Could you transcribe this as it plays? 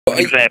an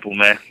example,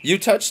 man. You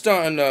touched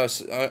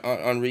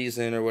on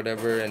Reason or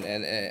whatever,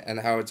 and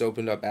how it's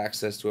opened up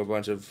access to a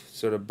bunch of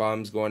sort of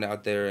bums going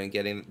out there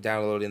and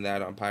downloading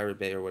that on Pirate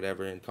Bay or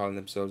whatever and calling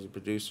themselves a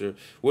producer.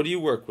 What do you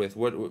work with?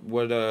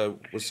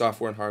 What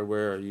software and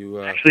hardware are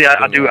you? Actually,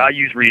 I do. I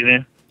use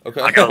Reason. Okay.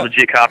 I got a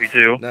legit copy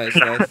too. Nice,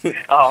 nice.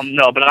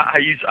 No, but I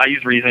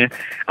use Reason.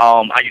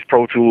 I use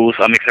Pro Tools.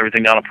 I mix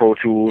everything down on Pro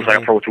Tools. I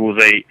got Pro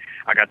Tools 8.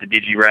 I got the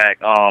DigiRack.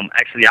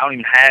 Actually, I don't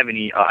even have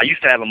any. I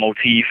used to have a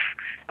Motif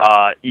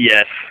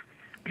ES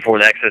before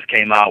the XS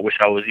came out, which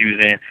I was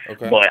using.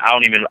 Okay. But I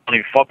don't even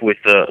fuck with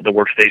the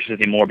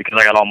workstations anymore because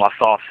I got all my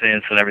soft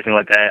synths and everything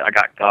like that. I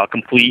got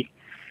Complete.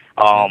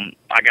 I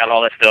got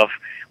all that stuff.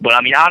 But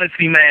I mean,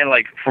 honestly, man,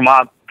 like from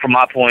my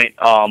point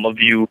of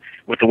view,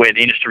 with the way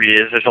the industry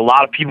is, there's a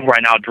lot of people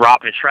right now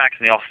dropping tracks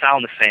and they all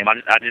sound the same. I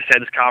just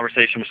had this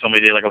conversation with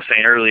somebody today, like I was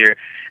saying earlier.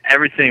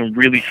 Everything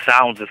really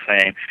sounds the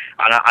same,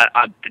 and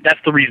I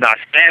that's the reason I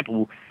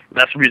sample.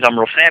 That's the reason I'm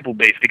real sample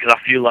based, because I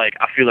feel like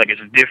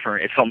it's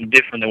different. It's something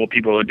different than what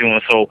people are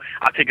doing. So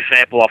I take a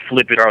sample, I'll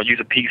flip it, or I'll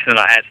use a piece and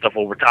I add stuff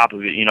over top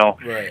of it. You know,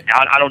 right.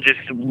 I don't just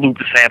loop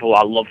the sample.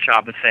 I love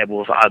chopping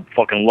samples. I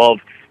fucking love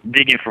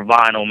digging for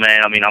vinyl,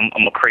 man. I mean,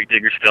 I'm a crate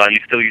digger still. I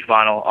still use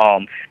vinyl.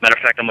 Matter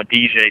of fact, I'm a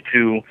DJ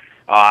too.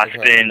 I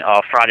spend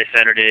Friday,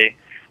 Saturday,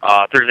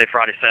 Thursday,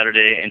 Friday,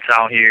 Saturday in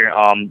town here.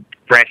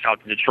 Branched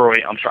out to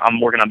Detroit.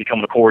 I'm working on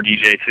becoming a core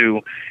DJ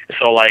too.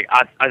 So like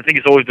I think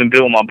it's always been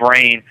building my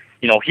brain,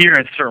 you know,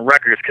 hearing certain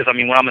records. Because I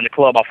mean, when I'm in the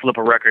club, I'll flip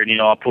a record. You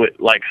know, I'll put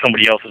like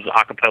somebody else's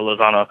acapellas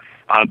on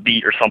a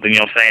beat or something. You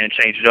know what I'm saying, and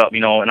change it up.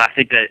 You know, and I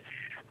think that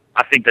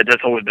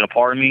that's always been a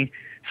part of me.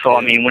 So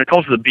I mean, when it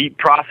comes to the beat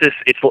process,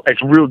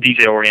 it's real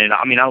DJ oriented.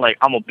 I mean,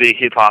 I'm a big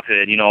hip hop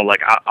head. You know,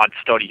 like I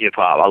study hip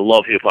hop. I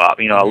love hip hop.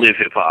 You know, I live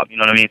hip hop. You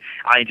know what I mean?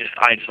 I ain't just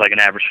like an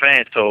average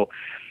fan. So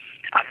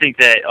I think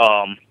that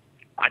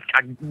I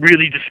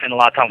really just spend a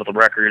lot of time with the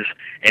records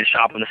and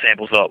chopping the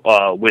samples up.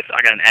 I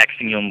got an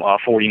Axiom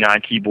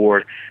 49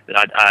 keyboard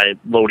that I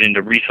load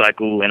into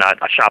Recycle, and I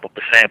chop up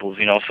the samples.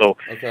 You know, so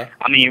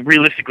I mean,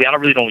 realistically, I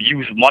don't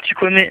use much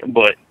equipment,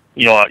 but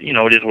you know,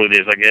 it is what it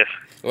is, I guess.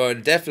 Well,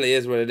 it definitely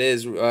is what it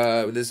is.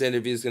 This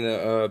interview is going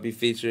to be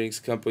featuring a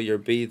couple of your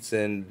beats,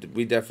 and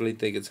we definitely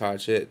think it's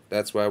hot shit.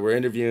 That's why we're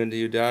interviewing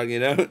you, dog, you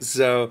know?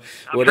 So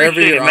whatever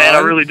you're on, man, I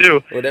really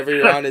do. Whatever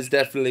you're on is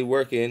definitely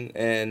working,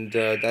 and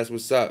that's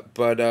what's up.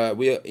 But,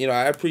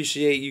 I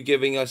appreciate you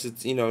giving us,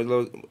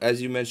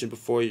 as you mentioned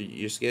before,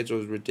 your schedule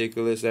is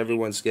ridiculous.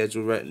 Everyone's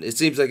schedule, it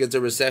seems like it's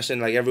a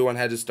recession, like everyone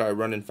had to start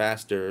running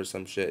faster or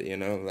some shit, you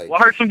know? Like, well,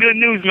 I heard some good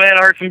news, man.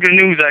 I heard some good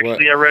news,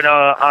 actually. What? I read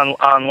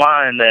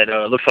online that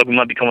looks like we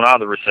might be coming out of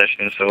the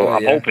recession, so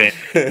I'm hoping.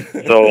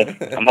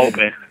 I'm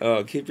hoping.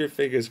 Oh, keep your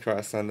fingers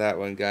crossed on that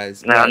one,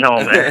 guys. Nah, no,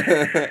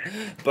 man.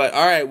 But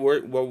all right,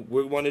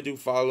 we want to do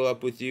follow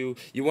up with you.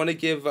 You want to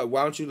give?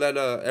 Why don't you let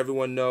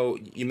everyone know?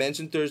 You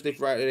mentioned Thursday,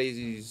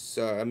 Fridays.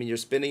 You're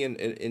spinning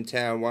in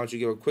town. Why don't you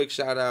give a quick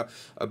shout out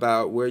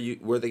about where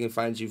they can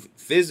find you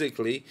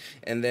physically,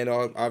 and then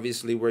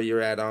obviously where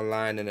you're at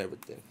online and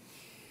everything.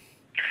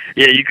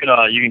 Yeah, you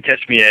can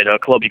catch me at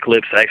Club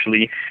Eclipse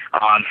actually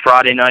on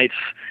Friday nights.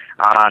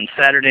 On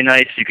Saturday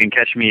nights, you can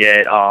catch me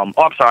at, I'm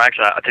sorry,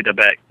 actually, I take that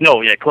back.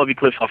 No, yeah, Club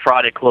Eclipse on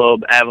Friday,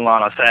 Club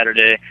Avalanche on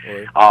Saturday,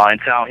 in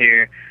town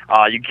here.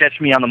 You can catch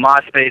me on the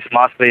MySpace,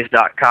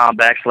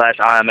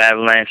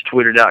 myspace.com/IamAvalanche,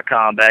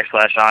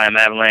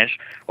 twitter.com/IamAvalanche,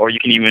 or you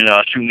can even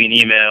shoot me an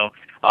email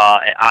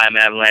at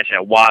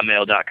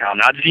IamAvalanche@ymail.com.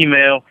 Not just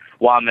email,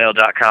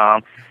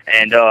 ymail.com.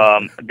 And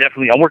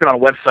definitely, I'm working on a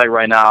website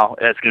right now.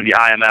 It's going to be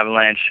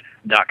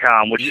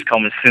IamAvalanche.com, which is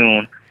coming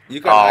soon. You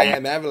got I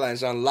Am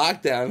Avalanche on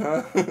lockdown,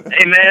 huh?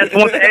 Hey, man, that's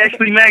one thing.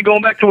 Actually, man,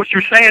 going back to what you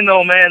were saying,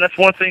 though, man, that's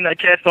one thing that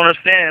cats don't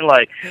understand.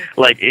 Like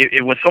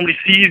when somebody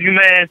sees you,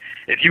 man,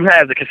 if you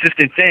have the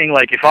consistent thing,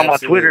 like if I'm on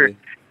Twitter,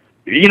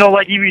 you know,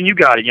 like even you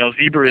got it, you know,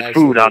 Zebra is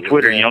food on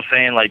Twitter, you know what I'm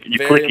saying? Like you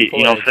click it,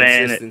 you know what I'm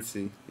saying?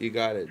 Consistency. You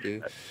got it,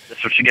 dude.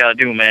 That's what you got to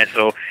do, man.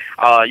 So,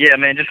 yeah,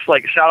 man, just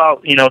like shout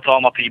out, you know, to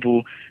all my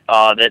people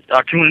that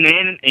are tuning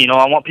in. You know,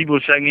 I want people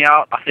to check me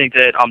out. I think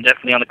that I'm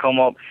definitely on the come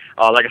up.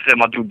 Like I said,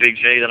 my dude Big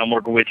J that I'm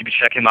working with, you can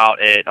check him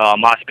out at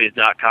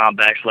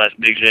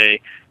myspace.com/Big J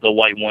the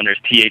White Wonders,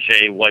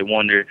 THA White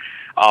Wonder,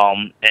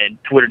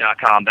 and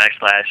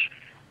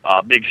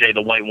twitter.com/Big J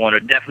the White Wonder.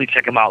 Definitely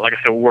check him out. Like I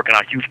said, we're working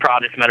on huge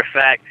projects. Matter of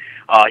fact,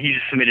 he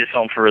just submitted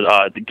something for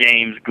the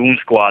game's Goon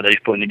Squad that he's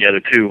putting together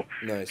too.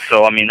 Nice.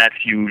 So I mean that's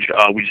huge.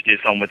 We just did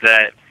something with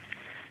that.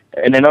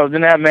 And then other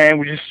than that, man,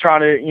 we're just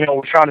trying to, you know,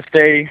 we're trying to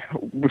stay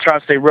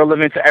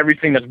relevant to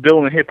everything that's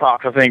building hip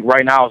hop. I think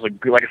right now is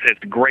like I said,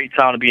 it's a great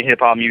time to be in hip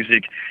hop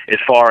music.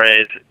 As far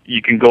as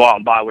you can go out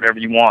and buy whatever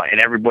you want,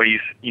 and everybody's,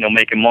 you know,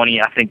 making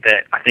money. I think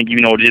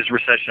even though it is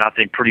recession, I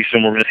think pretty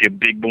soon we're going to see a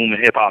big boom in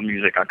hip hop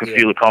music. I can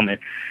feel it coming,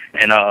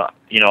 and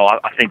you know,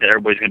 I think that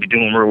everybody's going to be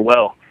doing real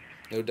well.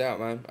 No doubt,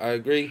 man. I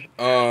agree.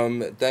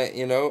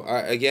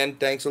 Again,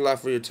 thanks a lot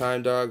for your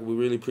time, dog. We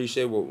really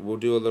appreciate it. We'll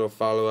do a little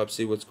follow up,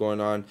 see what's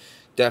going on.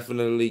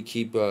 Definitely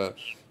keep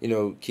you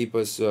know, keep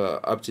us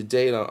up to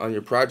date on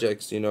your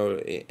projects, you know,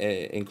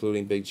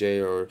 including Big J,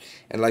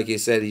 and like you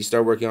said, you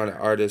start working on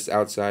artists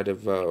outside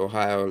of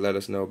Ohio. Let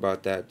us know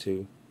about that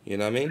too. You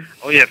know what I mean?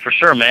 Oh yeah, for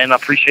sure, man. I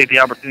appreciate the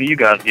opportunity you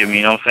guys give me.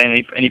 You know what I'm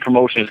saying? Any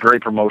promotion is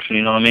great promotion.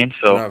 You know what I mean?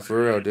 So. No,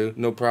 for real, dude.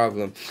 No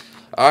problem.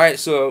 All right,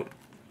 so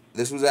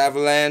this was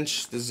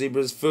Avalanche, the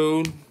Zebra's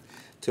Food.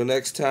 Till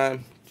next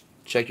time,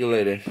 check you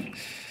later.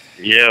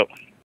 Yep.